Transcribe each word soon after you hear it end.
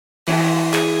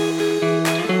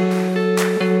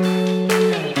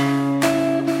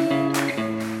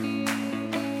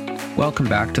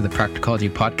Welcome back to the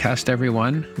Practicology podcast,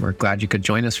 everyone. We're glad you could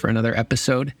join us for another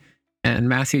episode. And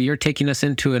Matthew, you're taking us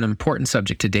into an important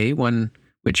subject today, one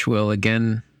which will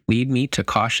again lead me to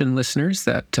caution listeners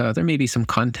that there may be some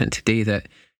content today that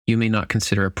you may not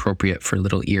consider appropriate for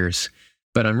little ears.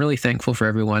 But I'm really thankful for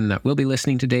everyone that will be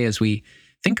listening today as we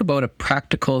think about a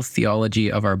practical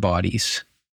theology of our bodies.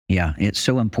 Yeah, it's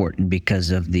so important because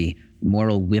of the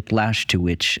moral whiplash to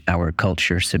which our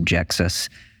culture subjects us.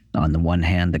 On the one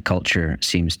hand, the culture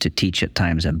seems to teach at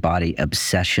times a body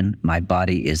obsession. My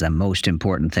body is the most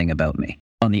important thing about me.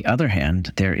 On the other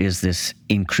hand, there is this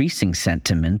increasing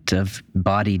sentiment of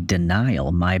body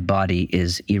denial. My body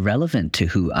is irrelevant to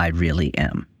who I really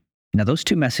am. Now, those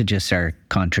two messages are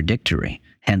contradictory,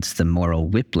 hence the moral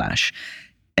whiplash.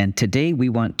 And today we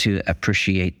want to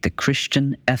appreciate the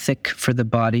Christian ethic for the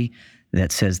body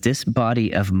that says this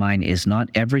body of mine is not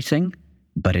everything,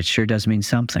 but it sure does mean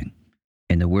something.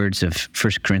 In the words of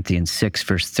 1 Corinthians 6,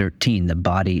 verse 13, the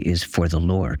body is for the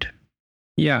Lord.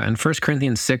 Yeah, and 1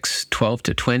 Corinthians 6, 12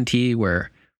 to 20,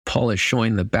 where Paul is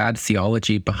showing the bad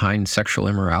theology behind sexual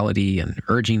immorality and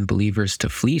urging believers to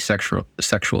flee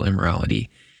sexual immorality,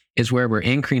 is where we're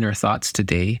anchoring our thoughts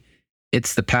today.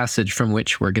 It's the passage from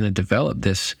which we're going to develop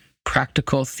this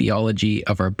practical theology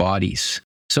of our bodies.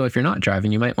 So if you're not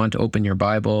driving, you might want to open your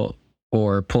Bible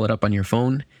or pull it up on your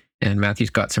phone. And Matthew's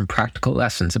got some practical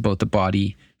lessons about the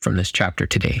body from this chapter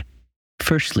today.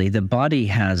 Firstly, the body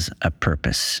has a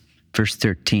purpose. Verse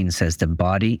 13 says the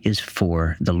body is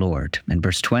for the Lord. In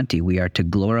verse 20, we are to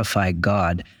glorify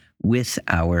God with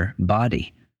our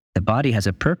body. The body has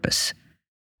a purpose.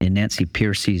 In Nancy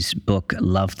Pearcey's book,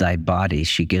 Love Thy Body,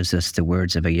 she gives us the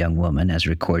words of a young woman as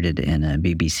recorded in a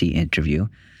BBC interview.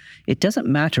 It doesn't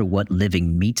matter what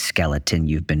living meat skeleton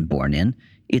you've been born in.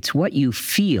 It's what you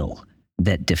feel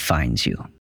that defines you.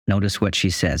 Notice what she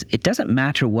says. It doesn't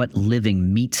matter what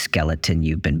living meat skeleton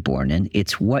you've been born in.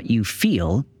 It's what you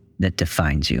feel that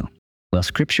defines you. Well,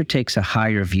 Scripture takes a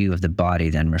higher view of the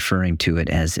body than referring to it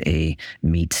as a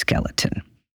meat skeleton.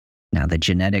 Now, the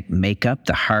genetic makeup,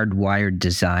 the hardwired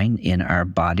design in our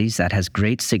bodies, that has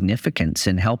great significance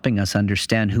in helping us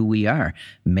understand who we are,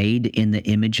 made in the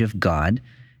image of God,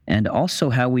 and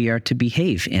also how we are to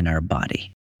behave in our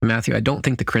body. Matthew, I don't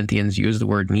think the Corinthians use the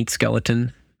word meat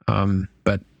skeleton,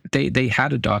 but they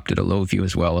had adopted a low view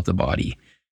as well of the body.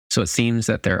 So it seems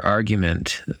that their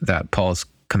argument that Paul's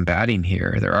combating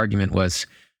here, their argument was,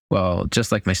 well,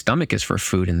 just like my stomach is for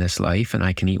food in this life and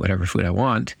I can eat whatever food I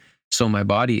want, so my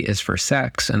body is for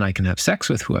sex and I can have sex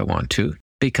with who I want to,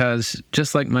 because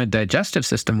just like my digestive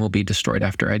system will be destroyed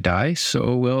after I die,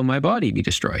 so will my body be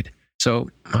destroyed. So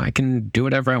I can do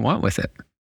whatever I want with it.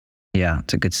 Yeah,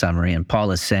 it's a good summary. And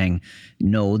Paul is saying,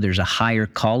 no, there's a higher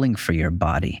calling for your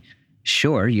body.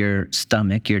 Sure, your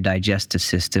stomach, your digestive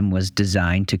system was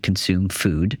designed to consume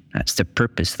food. That's the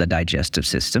purpose of the digestive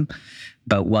system.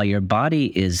 But while your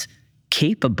body is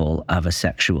capable of a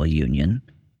sexual union,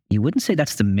 you wouldn't say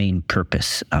that's the main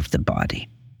purpose of the body.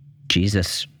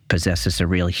 Jesus possesses a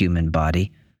real human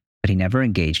body, but he never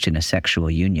engaged in a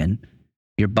sexual union.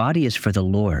 Your body is for the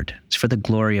Lord. It's for the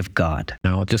glory of God.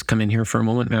 Now, I'll just come in here for a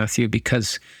moment, Matthew,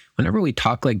 because whenever we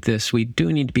talk like this, we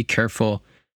do need to be careful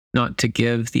not to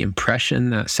give the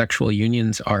impression that sexual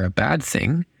unions are a bad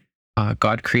thing.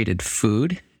 God created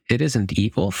food. It isn't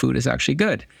evil. Food is actually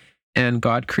good. And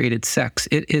God created sex.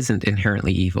 It isn't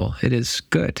inherently evil. It is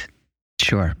good.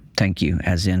 Sure. Thank you.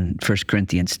 As in 1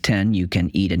 Corinthians 10, you can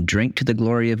eat and drink to the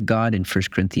glory of God. In 1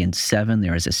 Corinthians 7,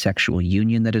 there is a sexual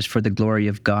union that is for the glory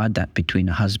of God, that between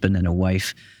a husband and a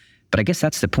wife. But I guess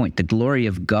that's the point. The glory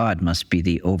of God must be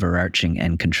the overarching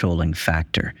and controlling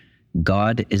factor.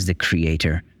 God is the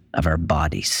creator of our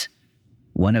bodies.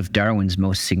 One of Darwin's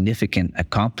most significant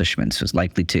accomplishments was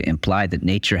likely to imply that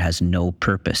nature has no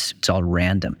purpose. It's all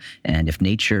random. And if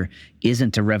nature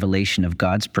isn't a revelation of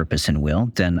God's purpose and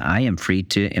will, then I am free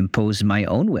to impose my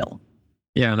own will.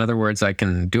 Yeah, in other words, I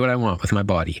can do what I want with my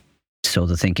body. So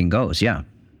the thinking goes, yeah.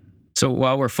 So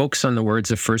while we're focused on the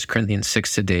words of 1 Corinthians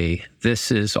 6 today, this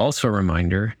is also a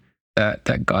reminder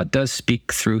that God does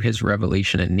speak through his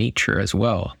revelation in nature as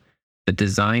well. The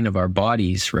design of our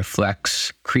bodies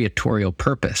reflects creatorial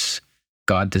purpose.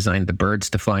 God designed the birds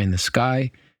to fly in the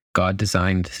sky. God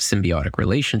designed symbiotic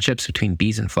relationships between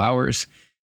bees and flowers.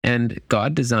 And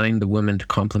God designed the woman to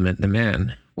complement the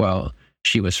man. While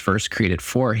she was first created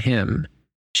for him,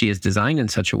 she is designed in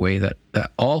such a way that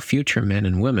all future men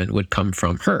and women would come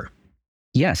from her.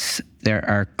 Yes, there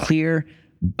are clear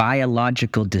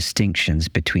biological distinctions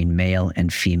between male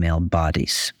and female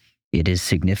bodies. It is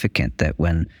significant that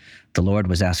when the Lord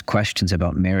was asked questions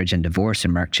about marriage and divorce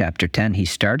in Mark chapter 10, he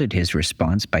started his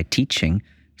response by teaching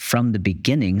from the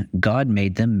beginning, God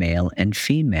made them male and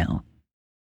female.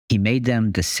 He made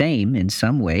them the same in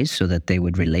some ways so that they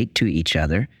would relate to each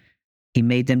other. He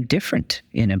made them different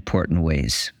in important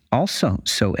ways, also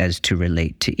so as to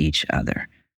relate to each other.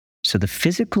 So the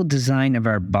physical design of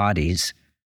our bodies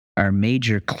are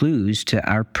major clues to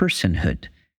our personhood.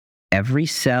 Every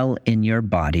cell in your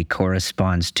body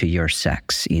corresponds to your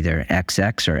sex, either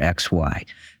XX or XY.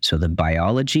 So the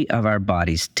biology of our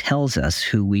bodies tells us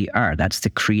who we are. That's the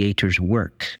Creator's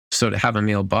work. So to have a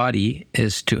male body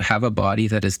is to have a body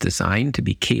that is designed to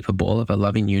be capable of a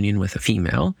loving union with a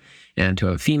female. And to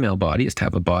have a female body is to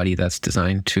have a body that's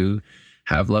designed to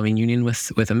have loving union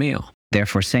with a male.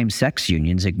 Therefore, same-sex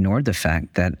unions ignore the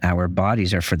fact that our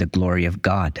bodies are for the glory of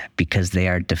God because they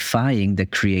are defying the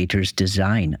Creator's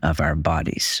design of our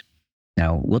bodies.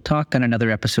 Now, we'll talk on another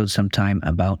episode sometime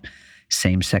about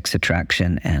same-sex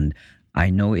attraction, and I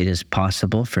know it is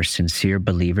possible for sincere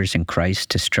believers in Christ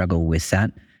to struggle with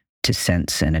that, to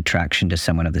sense an attraction to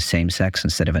someone of the same sex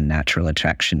instead of a natural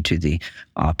attraction to the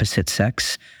opposite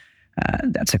sex.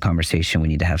 That's a conversation we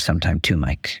need to have sometime too,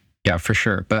 Mike. Yeah, for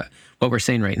sure. But what we're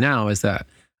saying right now is that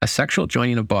a sexual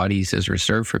joining of bodies is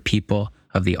reserved for people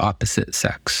of the opposite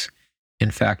sex.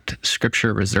 In fact,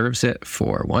 Scripture reserves it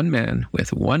for one man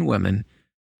with one woman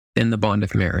in the bond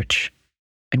of marriage.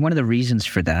 And one of the reasons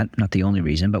for that, not the only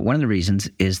reason, but one of the reasons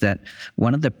is that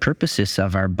one of the purposes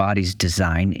of our body's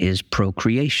design is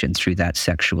procreation through that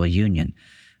sexual union.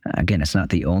 Again, it's not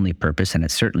the only purpose, and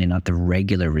it's certainly not the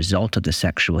regular result of the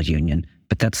sexual union,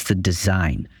 but that's the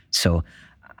design. So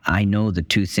I know the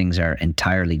two things are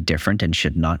entirely different and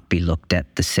should not be looked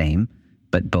at the same,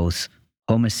 but both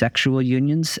homosexual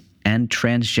unions and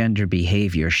transgender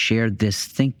behavior share this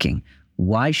thinking.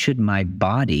 Why should my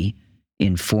body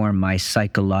inform my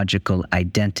psychological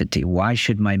identity? Why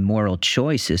should my moral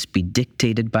choices be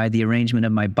dictated by the arrangement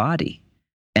of my body?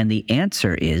 And the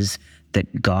answer is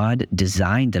that God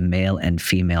designed the male and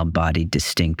female body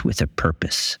distinct with a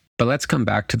purpose. But let's come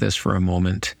back to this for a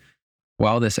moment.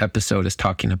 While this episode is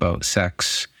talking about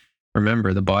sex,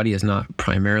 remember the body is not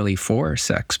primarily for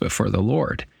sex, but for the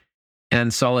Lord.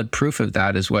 And solid proof of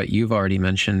that is what you've already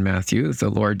mentioned, Matthew. The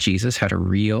Lord Jesus had a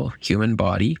real human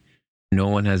body. No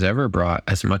one has ever brought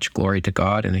as much glory to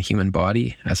God in a human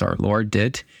body as our Lord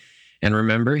did. And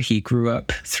remember, he grew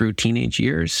up through teenage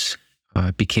years,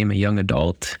 became a young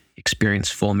adult,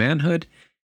 experienced full manhood,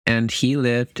 and he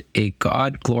lived a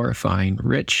God-glorifying,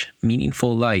 rich,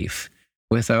 meaningful life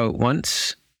without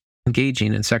once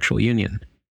engaging in sexual union.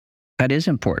 That is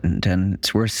important, and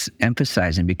it's worth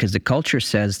emphasizing because the culture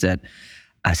says that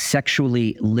a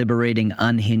sexually liberating,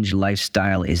 unhinged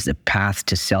lifestyle is the path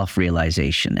to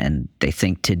self-realization, and they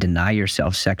think to deny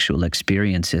yourself sexual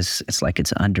experiences, it's like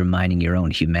it's undermining your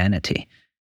own humanity.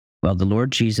 Well, the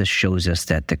Lord Jesus shows us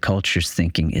that the culture's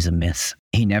thinking is a myth.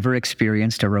 He never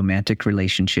experienced a romantic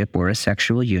relationship or a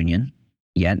sexual union,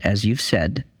 yet, as you've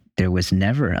said, there was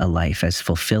never a life as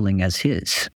fulfilling as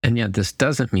his. And yet this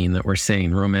doesn't mean that we're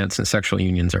saying romance and sexual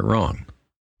unions are wrong.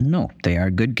 No, they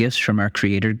are good gifts from our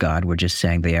Creator God. We're just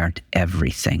saying they aren't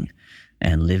everything.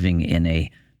 And living in a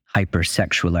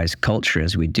hyper-sexualized culture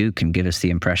as we do can give us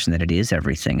the impression that it is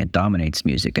everything. It dominates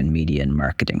music and media and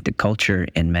marketing. The culture,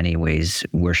 in many ways,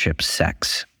 worships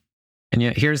sex. And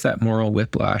yet here's that moral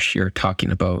whiplash you're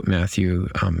talking about, Matthew,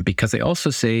 because they also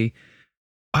say,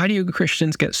 why do you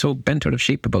Christians get so bent out of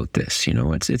shape about this? You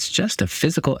know, it's just a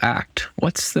physical act.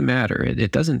 What's the matter?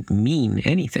 It doesn't mean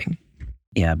anything.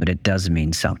 Yeah, but it does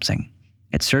mean something.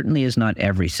 It certainly is not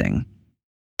everything.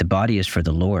 The body is for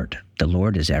the Lord. The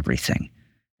Lord is everything.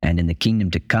 And in the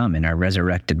kingdom to come, in our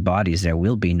resurrected bodies, there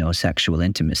will be no sexual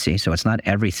intimacy. So it's not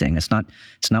everything. It's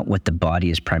not what the body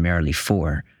is primarily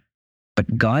for.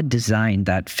 But God designed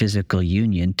that physical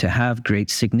union to have great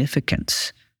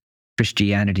significance.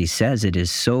 Christianity says it is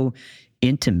so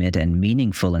intimate and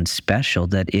meaningful and special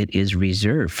that it is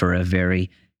reserved for a very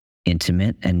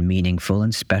intimate and meaningful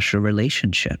and special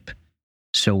relationship.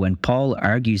 So when Paul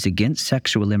argues against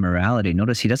sexual immorality,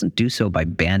 notice he doesn't do so by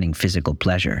banning physical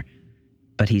pleasure,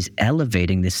 but he's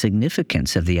elevating the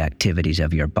significance of the activities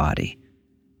of your body.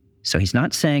 So he's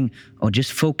not saying, oh,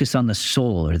 just focus on the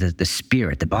soul or the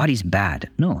spirit. The body's bad.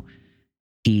 No.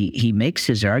 He makes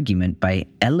his argument by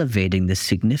elevating the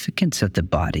significance of the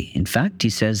body. In fact, he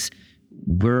says,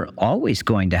 we're always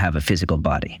going to have a physical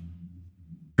body.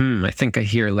 I think I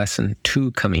hear lesson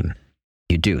 2 coming.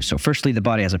 You do. So firstly, the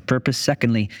body has a purpose.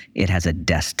 Secondly, it has a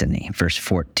destiny. Verse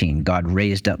 14, God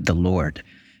raised up the Lord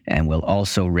and will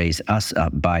also raise us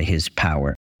up by his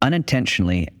power.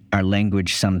 Unintentionally, our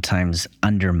language sometimes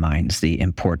undermines the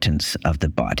importance of the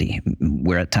body.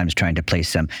 We're at times trying to place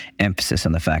some emphasis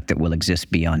on the fact that we'll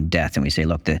exist beyond death. And we say,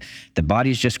 look, the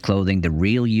body's just clothing. The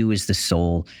real you is the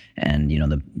soul. And,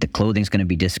 the clothing's going to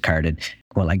be discarded.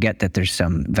 Well, I get that there's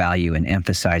some value in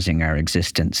emphasizing our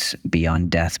existence beyond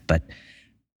death, but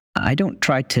I don't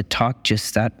try to talk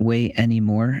just that way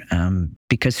anymore,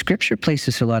 because Scripture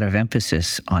places a lot of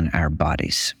emphasis on our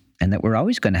bodies and that we're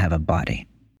always going to have a body.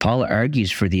 Paul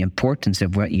argues for the importance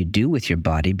of what you do with your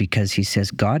body because he says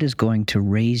God is going to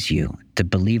raise you. The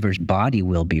believer's body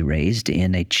will be raised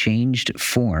in a changed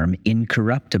form,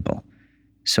 incorruptible.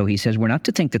 So he says we're not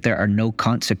to think that there are no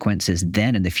consequences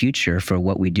then in the future for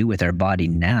what we do with our body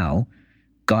now.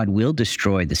 God will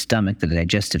destroy the stomach, the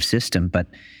digestive system, but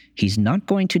he's not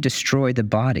going to destroy the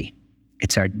body.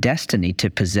 It's our destiny to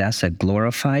possess a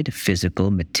glorified, physical,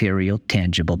 material,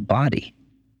 tangible body.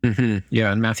 Mm-hmm.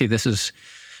 Yeah, and Matthew, this is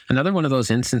another one of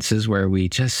those instances where we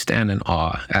just stand in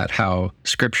awe at how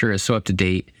Scripture is so up to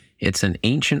date. It's an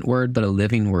ancient word, but a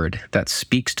living word that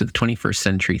speaks to the 21st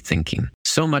century thinking.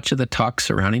 So much of the talk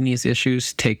surrounding these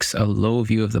issues takes a low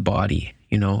view of the body.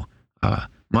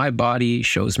 My body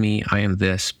shows me I am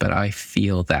this, but I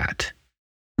feel that.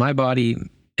 My body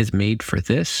is made for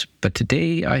this, but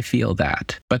today I feel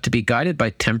that. But to be guided by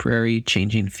temporary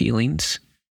changing feelings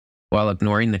while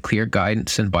ignoring the clear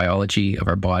guidance and biology of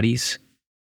our bodies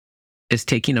is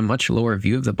taking a much lower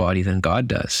view of the body than God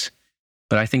does.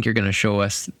 But I think you're going to show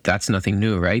us that's nothing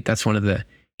new, right? That's one of the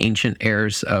ancient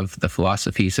errors of the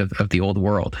philosophies of the old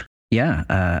world.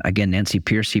 Yeah. Again, Nancy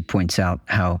Pearcey points out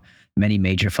how many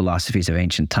major philosophies of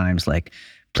ancient times, like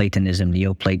Platonism,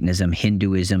 Neoplatonism,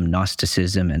 Hinduism,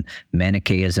 Gnosticism, and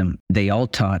Manichaeism, they all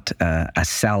taught a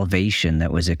salvation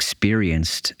that was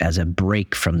experienced as a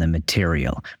break from the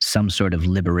material, some sort of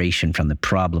liberation from the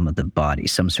problem of the body,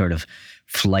 some sort of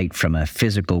flight from a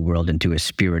physical world into a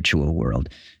spiritual world.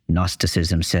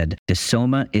 Gnosticism said, the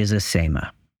soma is a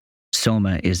sema.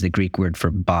 Soma is the Greek word for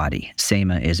body.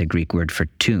 Sema is a Greek word for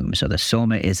tomb. So the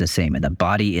soma is a sema. The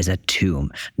body is a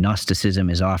tomb. Gnosticism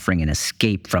is offering an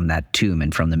escape from that tomb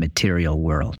and from the material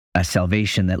world. A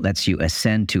salvation that lets you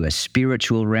ascend to a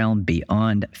spiritual realm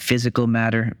beyond physical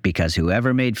matter, because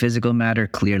whoever made physical matter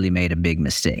clearly made a big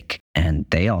mistake. And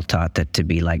they all taught that to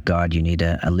be like God, you need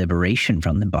a liberation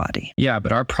from the body. Yeah,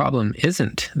 but our problem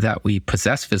isn't that we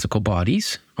possess physical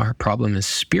bodies. Our problem is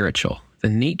spiritual, the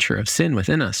nature of sin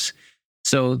within us.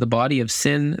 So the body of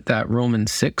sin that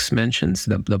Romans 6 mentions,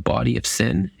 the body of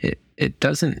sin, it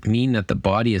doesn't mean that the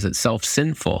body is itself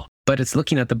sinful, but it's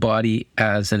looking at the body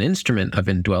as an instrument of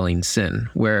indwelling sin,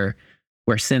 where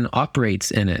sin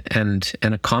operates in it and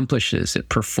accomplishes, it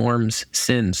performs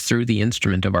sins through the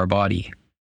instrument of our body.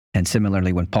 And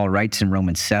similarly, when Paul writes in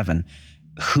Romans 7,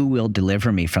 who will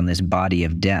deliver me from this body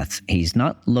of death? He's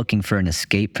not looking for an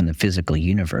escape from the physical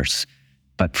universe,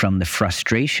 but from the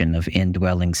frustration of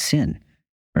indwelling sin.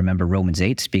 Remember, Romans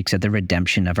 8 speaks of the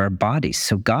redemption of our bodies.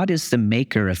 So God is the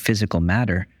maker of physical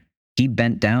matter. He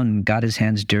bent down and got his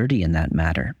hands dirty in that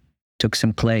matter, took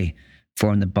some clay,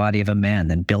 formed the body of a man,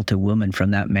 then built a woman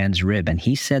from that man's rib. And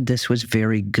he said this was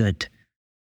very good.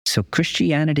 So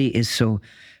Christianity is so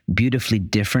beautifully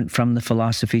different from the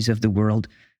philosophies of the world.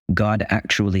 God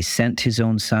actually sent his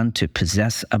own son to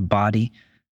possess a body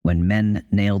when men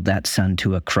nailed that son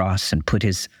to a cross and put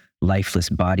his lifeless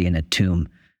body in a tomb.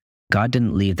 God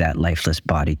didn't leave that lifeless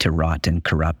body to rot and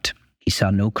corrupt. He saw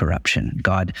no corruption.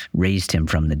 God raised him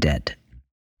from the dead.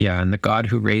 Yeah, and the God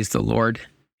who raised the Lord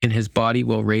in his body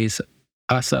will raise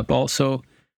us up also.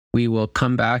 We will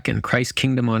come back in Christ's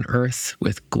kingdom on earth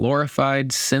with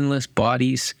glorified, sinless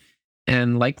bodies.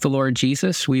 And like the Lord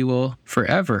Jesus, we will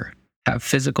forever have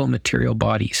physical, material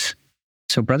bodies.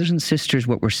 So brothers and sisters,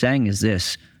 what we're saying is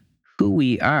this: who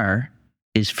we are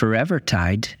is forever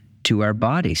tied to our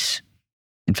bodies.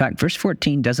 In fact, verse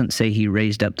 14 doesn't say he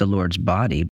raised up the Lord's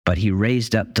body, but he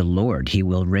raised up the Lord. He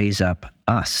will raise up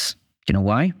us. You know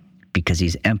why? Because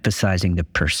he's emphasizing the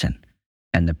person.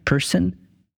 And the person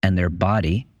and their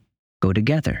body go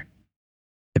together.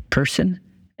 The person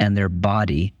and their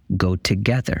body go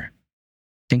together.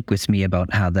 Think with me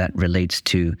about how that relates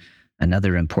to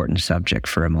another important subject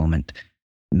for a moment.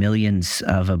 Millions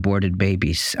of aborted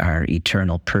babies are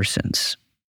eternal persons.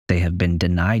 They have been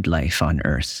denied life on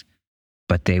earth,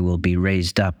 but they will be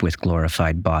raised up with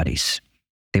glorified bodies.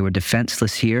 They were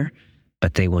defenseless here,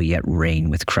 but they will yet reign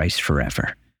with Christ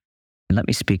forever. And let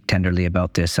me speak tenderly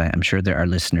about this. I'm sure there are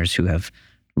listeners who have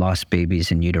lost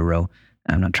babies in utero.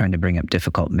 I'm not trying to bring up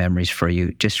difficult memories for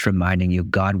you, just reminding you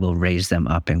God will raise them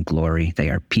up in glory. They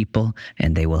are people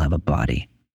and they will have a body.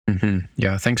 Mm-hmm.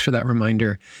 Yeah, thanks for that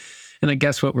reminder. And I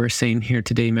guess what we're saying here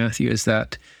today, Matthew, is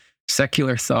that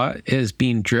Secular thought is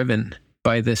being driven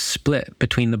by this split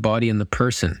between the body and the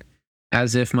person,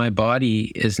 as if my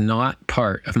body is not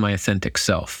part of my authentic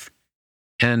self.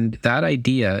 And that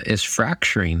idea is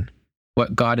fracturing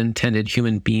what God intended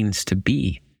human beings to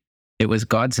be. It was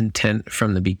God's intent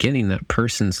from the beginning that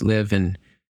persons live in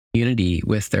unity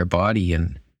with their body.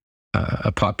 And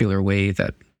a popular way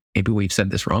that maybe we've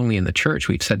said this wrongly in the church,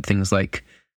 we've said things like,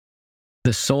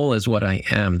 the soul is what I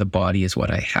am, the body is what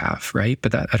I have, right?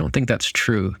 But I don't think that's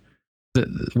true.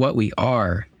 What we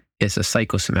are is a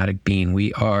psychosomatic being.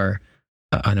 We are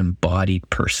an embodied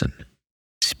person.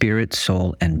 Spirit,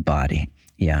 soul, and body.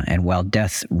 Yeah, and while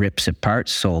death rips apart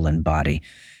soul and body,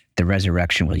 the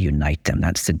resurrection will unite them.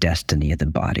 That's the destiny of the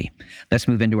body. Let's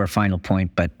move into our final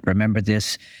point, but remember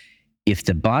this. If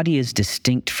the body is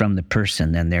distinct from the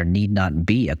person, then there need not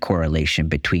be a correlation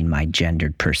between my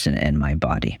gendered person and my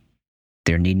body.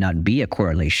 There need not be a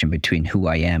correlation between who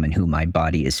I am and who my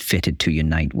body is fitted to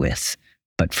unite with.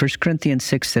 But 1 Corinthians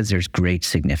 6 says there's great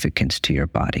significance to your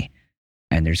body,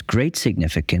 and there's great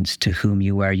significance to whom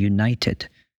you are united.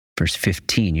 Verse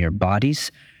 15, your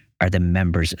bodies are the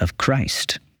members of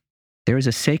Christ. There is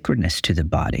a sacredness to the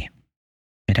body.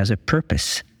 It has a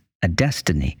purpose, a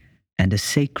destiny, and a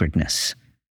sacredness.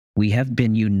 We have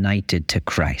been united to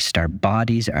Christ. Our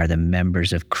bodies are the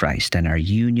members of Christ, and our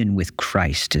union with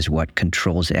Christ is what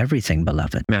controls everything,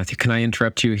 beloved. Matthew, can I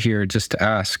interrupt you here just to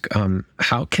ask,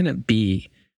 how can it be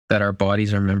that our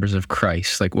bodies are members of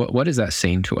Christ? Like, what is that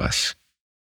saying to us?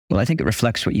 Well, I think it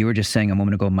reflects what you were just saying a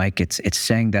moment ago, Mike. It's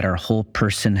saying that our whole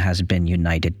person has been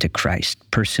united to Christ.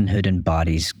 Personhood and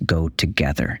bodies go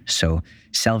together. So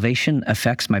salvation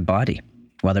affects my body.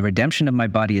 While the redemption of my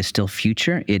body is still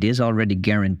future, it is already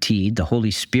guaranteed. The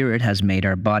Holy Spirit has made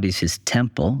our bodies his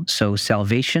temple. So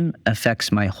salvation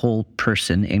affects my whole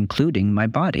person, including my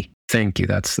body. Thank you.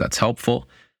 That's helpful.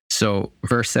 So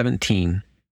verse 17,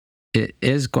 it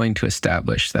is going to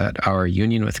establish that our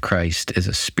union with Christ is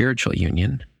a spiritual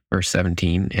union. Verse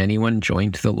 17, anyone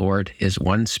joined to the Lord is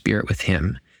one spirit with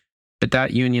him. But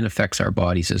that union affects our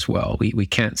bodies as well. We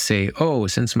can't say, oh,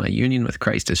 since my union with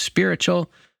Christ is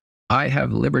spiritual, I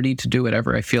have liberty to do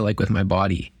whatever I feel like with my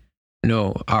body.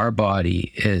 No, our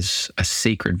body is a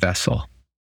sacred vessel.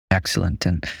 Excellent.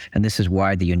 And this is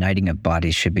why the uniting of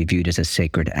bodies should be viewed as a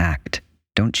sacred act.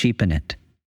 Don't cheapen it.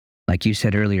 Like you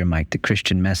said earlier, Mike, the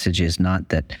Christian message is not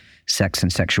that sex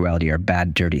and sexuality are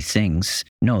bad, dirty things.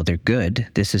 No, they're good.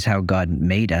 This is how God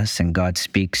made us, and God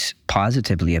speaks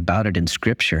positively about it in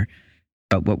Scripture.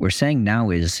 But what we're saying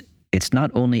now is it's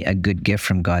not only a good gift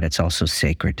from God, it's also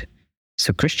sacred.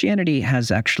 So Christianity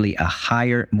has actually a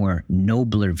higher, more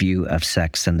nobler view of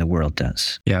sex than the world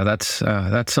does. Yeah,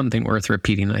 that's something worth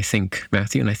repeating, I think,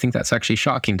 Matthew. And I think that's actually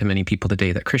shocking to many people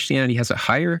today, that Christianity has a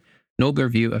higher, nobler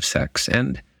view of sex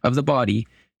and of the body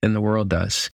than the world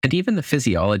does. And even the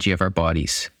physiology of our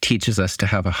bodies teaches us to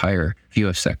have a higher view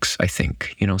of sex, I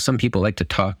think. You know, some people like to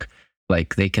talk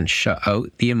like they can shut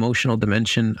out the emotional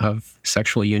dimension of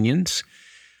sexual unions,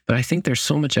 but I think there's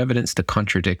so much evidence to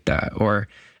contradict that, or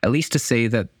at least to say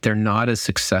that they're not as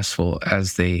successful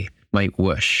as they might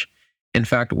wish. In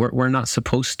fact, we're not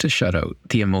supposed to shut out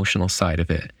the emotional side of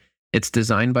it. It's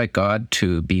designed by God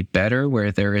to be better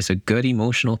where there is a good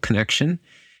emotional connection,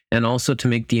 and also to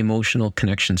make the emotional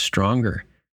connection stronger.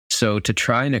 So to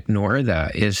try and ignore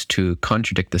that is to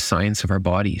contradict the science of our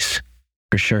bodies.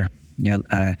 For sure.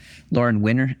 Yeah, Lauren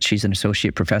Winner, she's an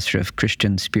associate professor of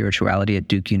Christian spirituality at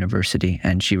Duke University,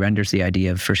 and she renders the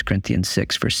idea of 1 Corinthians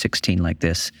 6, verse 16 like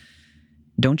this.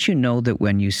 Don't you know that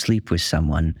when you sleep with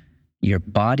someone, your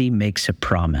body makes a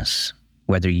promise,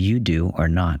 whether you do or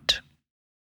not?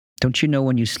 Don't you know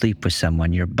when you sleep with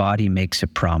someone, your body makes a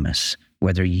promise,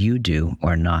 whether you do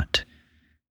or not?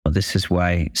 Well, this is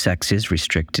why sex is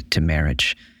restricted to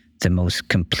marriage. The most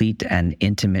complete and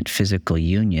intimate physical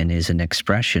union is an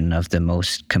expression of the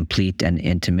most complete and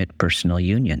intimate personal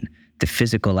union. The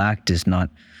physical act is not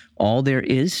all there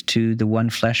is to the one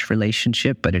flesh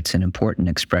relationship, but it's an important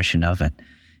expression of it.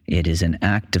 It is an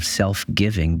act of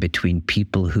self-giving between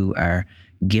people who are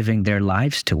giving their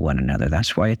lives to one another.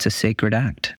 That's why it's a sacred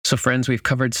act. So friends, we've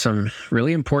covered some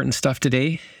really important stuff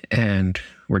today, and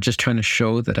we're just trying to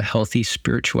show that a healthy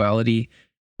spirituality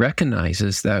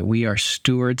recognizes that we are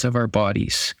stewards of our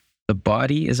bodies. The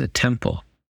body is a temple.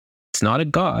 It's not a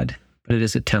god, but it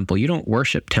is a temple. You don't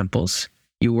worship temples.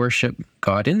 You worship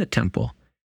God in the temple.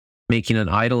 Making an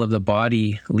idol of the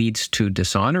body leads to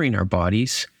dishonoring our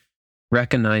bodies.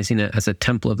 Recognizing it as a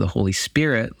temple of the Holy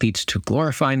Spirit leads to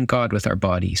glorifying God with our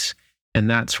bodies. And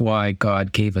that's why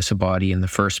God gave us a body in the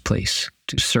first place,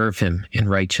 to serve him in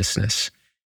righteousness.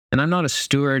 And I'm not a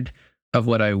steward of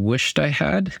what I wished I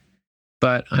had.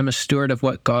 but I'm a steward of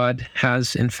what God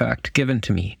has, in fact, given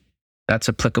to me. That's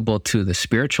applicable to the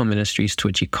spiritual ministries to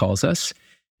which he calls us,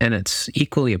 and it's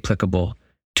equally applicable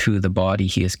to the body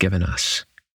he has given us.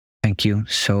 Thank you.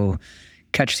 So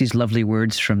catch these lovely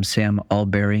words from Sam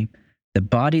Alberry. The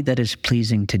body that is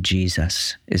pleasing to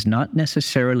Jesus is not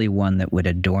necessarily one that would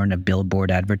adorn a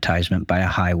billboard advertisement by a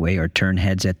highway or turn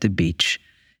heads at the beach.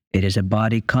 It is a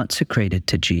body consecrated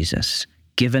to Jesus,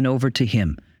 given over to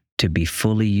him to be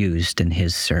fully used in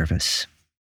his service.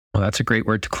 Well, that's a great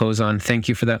word to close on. Thank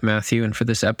you for that, Matthew, and for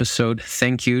this episode.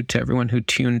 Thank you to everyone who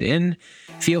tuned in.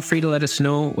 Feel free to let us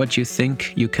know what you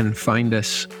think. You can find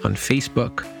us on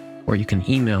Facebook, or you can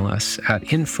email us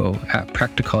at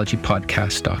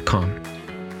info@practicologypodcast.com.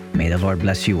 May the Lord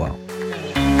bless you all.